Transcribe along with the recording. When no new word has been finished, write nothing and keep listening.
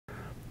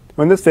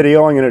In this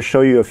video, I'm going to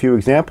show you a few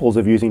examples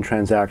of using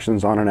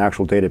transactions on an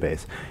actual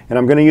database. And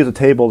I'm going to use a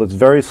table that's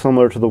very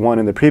similar to the one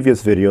in the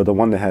previous video, the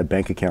one that had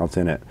bank accounts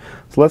in it.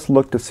 So let's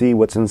look to see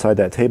what's inside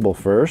that table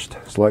first.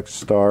 Select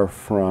star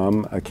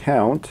from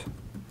account.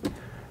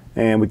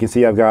 And we can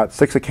see I've got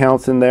 6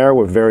 accounts in there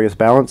with various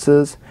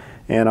balances.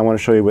 And I want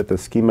to show you what the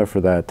schema for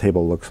that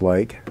table looks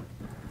like.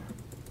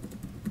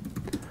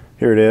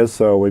 Here it is.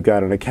 So we've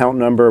got an account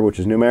number, which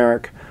is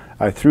numeric.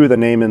 I threw the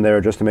name in there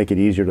just to make it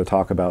easier to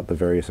talk about the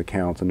various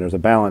accounts, and there's a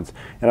balance.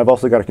 And I've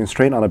also got a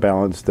constraint on a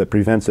balance that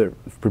prevents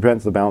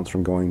the balance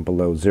from going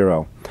below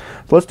 0.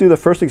 So let's do the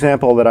first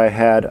example that I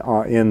had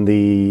in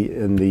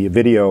the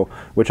video,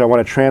 which I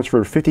want to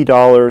transfer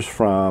 $50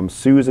 from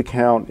Sue's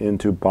account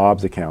into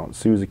Bob's account.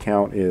 Sue's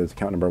account is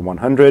account number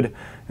 100,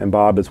 and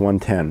Bob is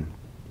 110.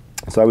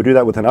 So I would do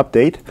that with an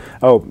update.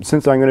 Oh,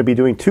 since I'm going to be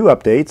doing 2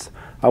 updates,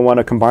 I want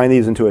to combine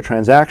these into a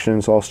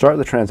transaction, so I'll start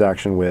the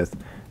transaction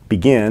with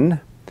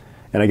begin.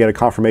 And I get a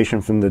confirmation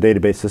from the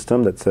database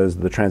system that says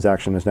the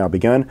transaction has now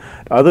begun.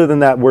 Other than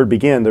that word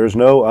begin, there's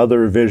no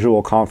other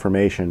visual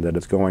confirmation that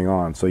it's going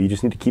on. So you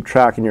just need to keep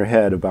track in your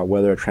head about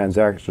whether a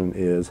transaction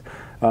is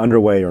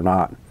underway or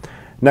not.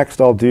 Next,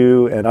 I'll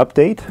do an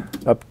update.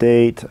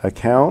 Update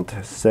account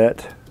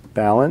set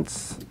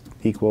balance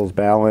equals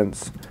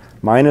balance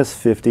minus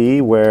 50,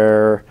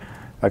 where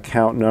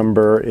account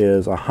number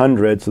is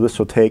 100. So this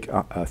will take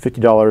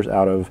 $50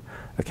 out of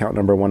account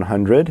number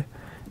 100.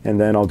 And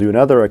then I'll do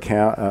another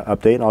account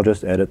update, and I'll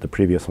just edit the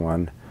previous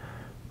one,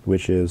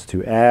 which is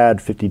to add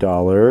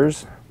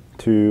 $50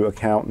 to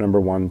account number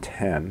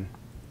 110.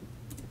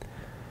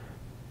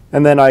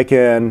 And then I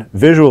can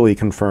visually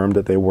confirm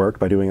that they work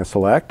by doing a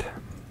select.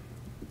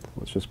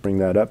 Let's just bring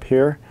that up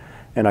here.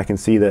 And I can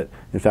see that,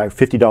 in fact,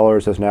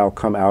 $50 has now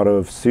come out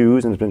of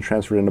Sue's and has been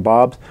transferred into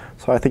Bob's.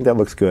 So I think that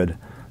looks good.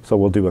 So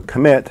we'll do a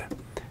commit,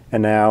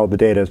 and now the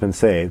data has been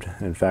saved.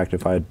 In fact,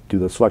 if I do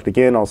the select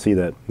again, I'll see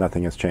that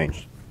nothing has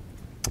changed.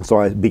 So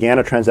I began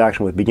a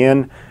transaction with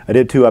begin, I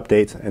did 2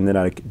 updates, and then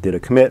I did a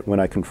commit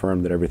when I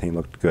confirmed that everything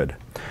looked good.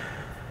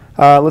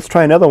 Let's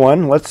try another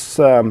one. Let's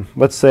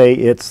say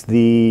it's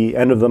the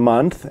end of the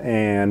month,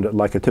 and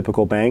like a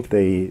typical bank,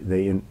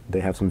 they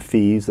have some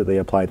fees that they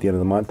apply at the end of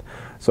the month.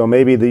 So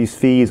maybe these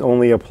fees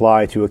only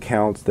apply to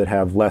accounts that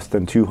have less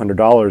than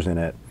 $200 in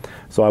it.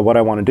 So what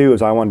I want to do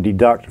is I want to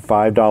deduct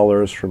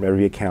 $5 from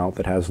every account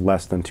that has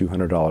less than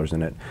 $200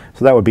 in it.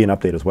 So that would be an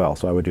update as well.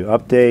 So I would do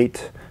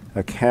update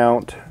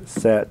account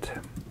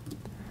set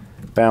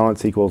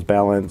balance equals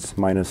balance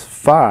minus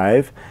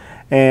 5,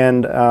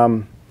 and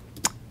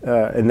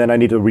then I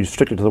need to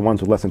restrict it to the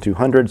ones with less than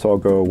 200. So I'll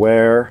go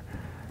where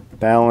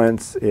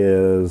balance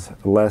is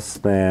less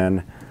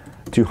than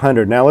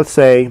 200. Now let's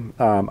say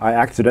I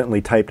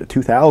accidentally typed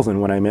 2,000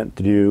 when I meant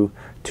to do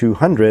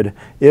 200.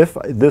 If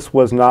this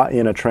was not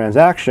in a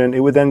transaction, it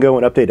would then go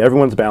and update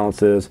everyone's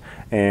balances,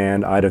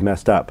 and I'd have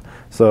messed up.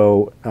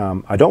 So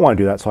I don't want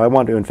to do that. So I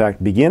want to, in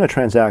fact, begin a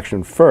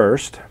transaction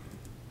first.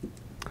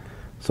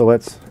 So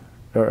let's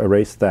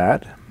erase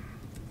that.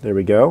 There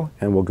we go.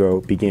 And we'll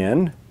go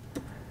begin.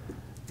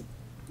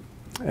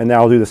 And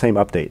now I'll do the same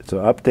update. So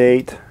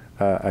update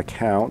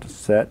account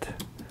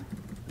set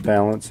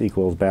balance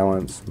equals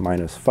balance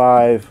minus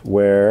 5,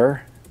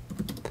 where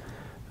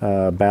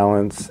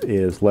balance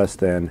is less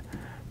than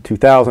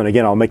 2,000.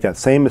 Again, I'll make that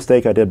same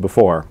mistake I did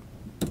before.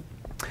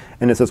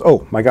 And it says,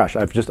 oh my gosh,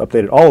 I've just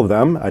updated all of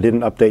them. I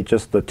didn't update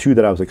just the 2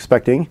 that I was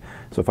expecting.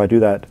 So if I do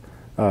that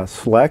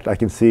select, I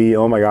can see,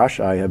 oh my gosh,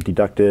 I have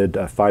deducted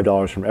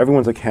 $5 from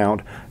everyone's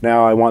account.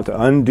 Now I want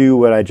to undo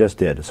what I just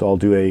did. So I'll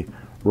do a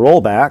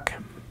rollback,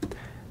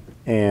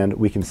 and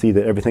we can see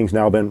that everything's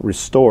now been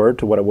restored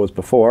to what it was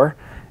before.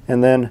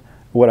 And then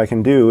what I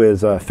can do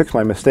is fix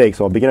my mistake.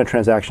 So I'll begin a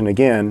transaction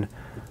again,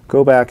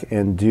 go back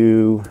and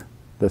do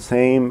the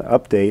same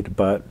update,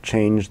 but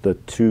change the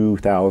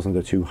 2,000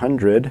 to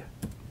 200.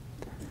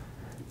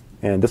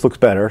 And this looks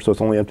better, so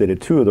it's only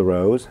updated 2 of the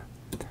rows.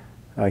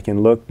 I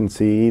can look and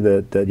see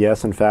that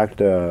yes, in fact,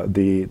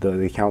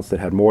 the accounts that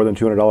had more than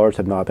 $200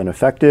 have not been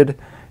affected.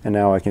 And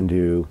now I can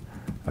do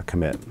a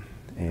commit,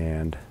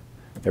 and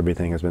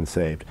everything has been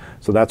saved.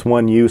 So that's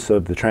one use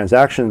of the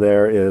transaction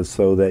there, is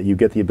so that you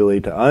get the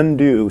ability to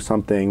undo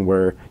something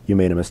where you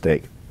made a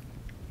mistake.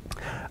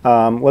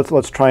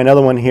 Let's try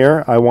another one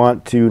here. I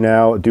want to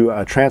now do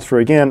a transfer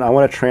again. I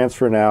want to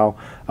transfer now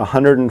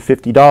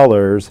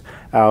 $150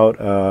 out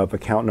of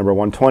account number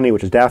 120,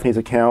 which is Daphne's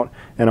account,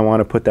 and I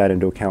want to put that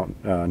into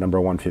account number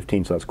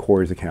 115, so that's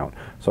Corey's account.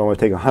 So I want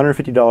to take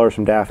 $150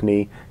 from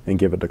Daphne and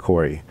give it to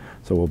Corey.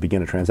 So we'll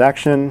begin a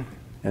transaction,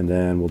 and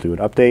then we'll do an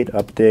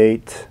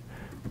update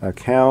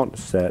account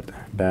set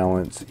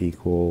balance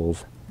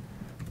equals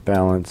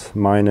balance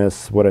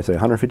minus, what did I say,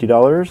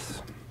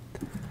 $150,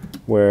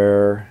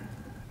 where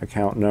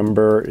account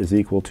number is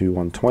equal to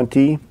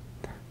 120.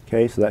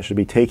 Okay, so that should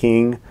be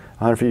taking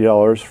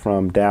 $150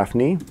 from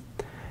Daphne.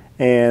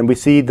 And we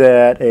see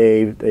that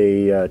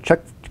a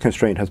check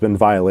constraint has been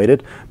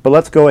violated, but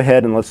let's go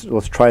ahead and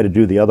let's try to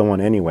do the other one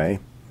anyway.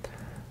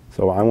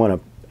 So I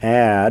want to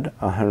add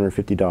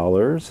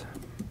 $150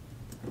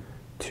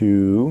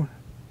 to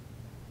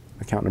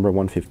account number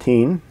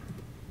 115.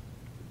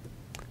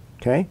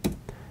 Okay,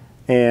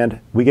 and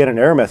we get an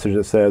error message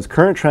that says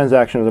current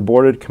transaction is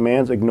aborted,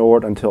 commands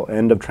ignored until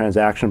end of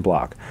transaction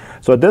block.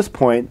 So at this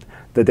point,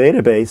 the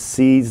database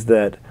sees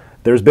that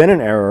there's been an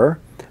error,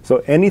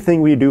 so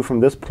anything we do from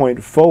this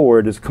point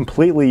forward is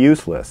completely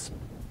useless.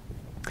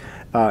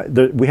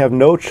 We have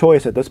no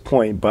choice at this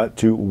point but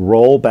to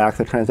roll back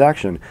the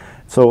transaction.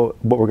 So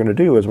what we're going to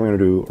do is we're going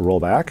to do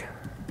rollback,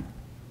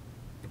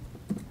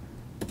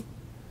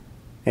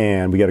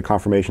 and we get a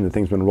confirmation that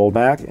things have been rolled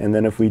back. And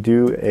then if we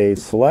do a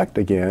select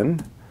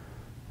again,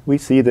 we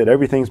see that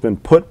everything's been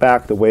put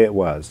back the way it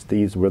was.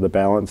 These were the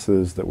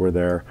balances that were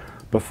there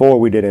before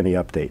we did any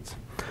updates.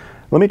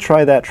 Let me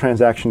try that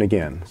transaction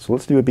again. So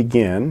let's do a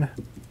begin.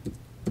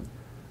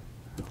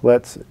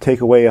 Let's take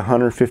away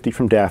 150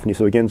 from Daphne.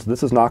 So again,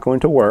 this is not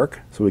going to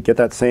work. So we get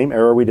that same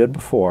error we did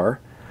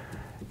before.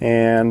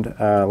 And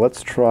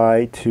let's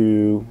try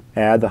to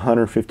add the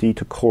 150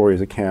 to Corey's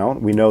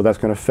account. We know that's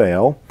going to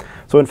fail.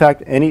 So in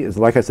fact,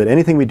 like I said,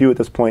 anything we do at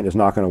this point is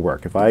not going to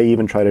work. If I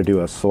even try to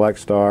do a select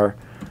star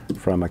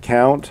from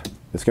account,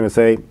 it's going to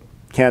say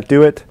can't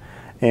do it.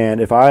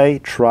 And if I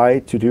try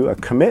to do a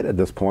commit at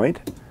this point,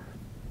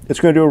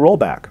 it's going to do a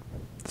rollback.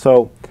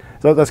 So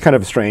that's kind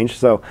of strange.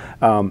 So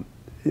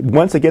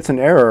once it gets an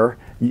error,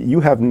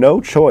 you have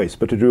no choice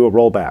but to do a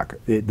rollback.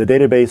 The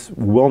database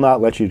will not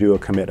let you do a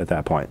commit at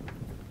that point.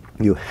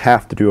 You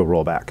have to do a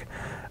rollback.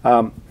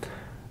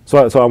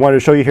 So I wanted to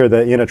show you here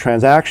that in a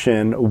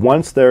transaction,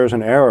 once there's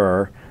an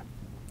error,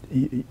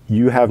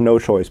 you have no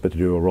choice but to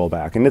do a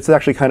rollback. And it's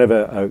actually kind of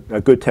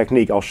a good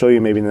technique. I'll show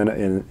you maybe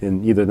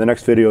in either the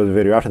next video or the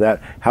video after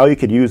that how you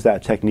could use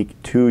that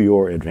technique to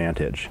your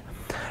advantage.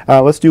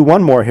 Let's do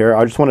one more here.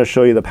 I just want to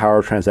show you the power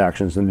of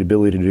transactions and the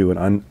ability to do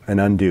an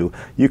undo.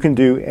 You can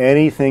do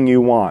anything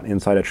you want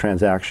inside a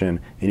transaction,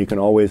 and you can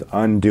always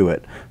undo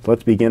it. So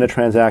let's begin a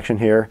transaction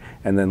here,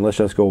 and then let's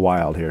just go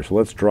wild here. So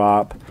let's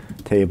drop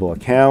table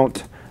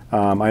account.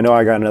 I know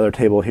I got another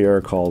table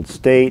here called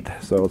state,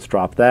 so let's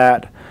drop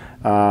that.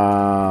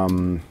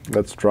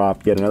 Let's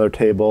drop yet another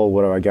table.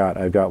 What do I got?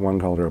 I've got one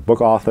called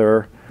book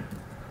author.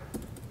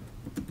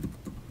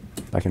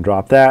 I can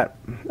drop that.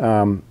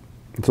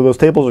 So those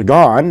tables are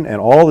gone, and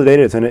all the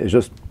data that's in it is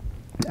just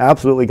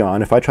absolutely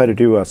gone. If I try to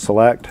do a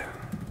select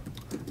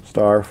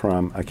star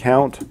from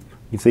account, you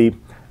can see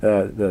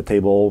the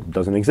table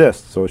doesn't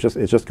exist, so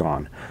it's just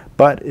gone.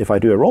 But if I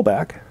do a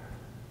rollback,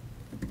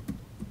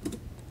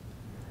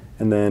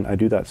 and then I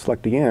do that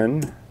select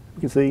again,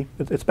 you can see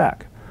it's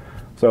back.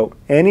 So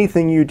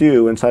anything you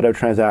do inside of a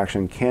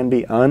transaction can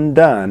be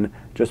undone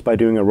just by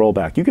doing a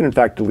rollback. You can in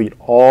fact delete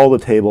all the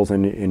tables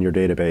in your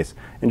database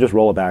and just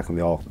roll it back, and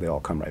they all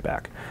come right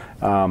back.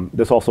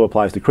 This also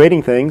applies to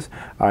creating things.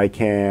 I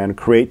can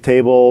create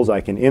tables,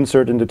 I can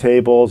insert into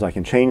tables, I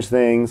can change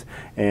things,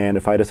 and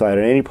if I decide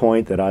at any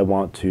point that I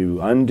want to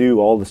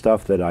undo all the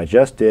stuff that I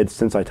just did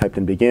since I typed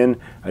in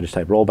begin, I just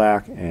type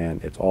rollback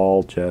and it's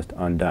all just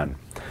undone.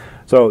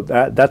 So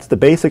that's the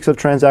basics of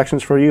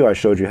transactions for you. I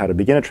showed you how to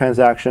begin a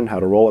transaction,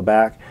 how to roll it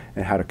back,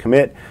 and how to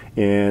commit.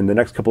 In the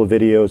next couple of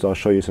videos, I'll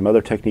show you some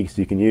other techniques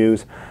you can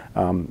use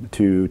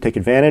to take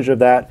advantage of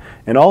that.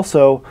 And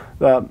also,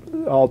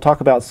 I'll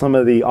talk about some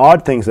of the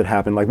odd things that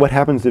happen, like what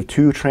happens if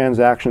two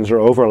transactions are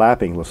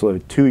overlapping. So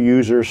if two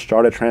users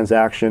start a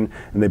transaction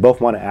and they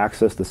both want to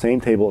access the same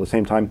table at the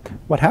same time,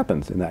 what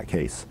happens in that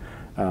case?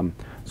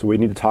 So we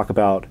need to talk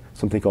about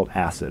something called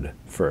ACID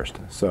first.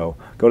 So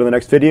go to the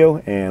next video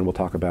and we'll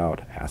talk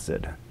about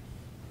ACID.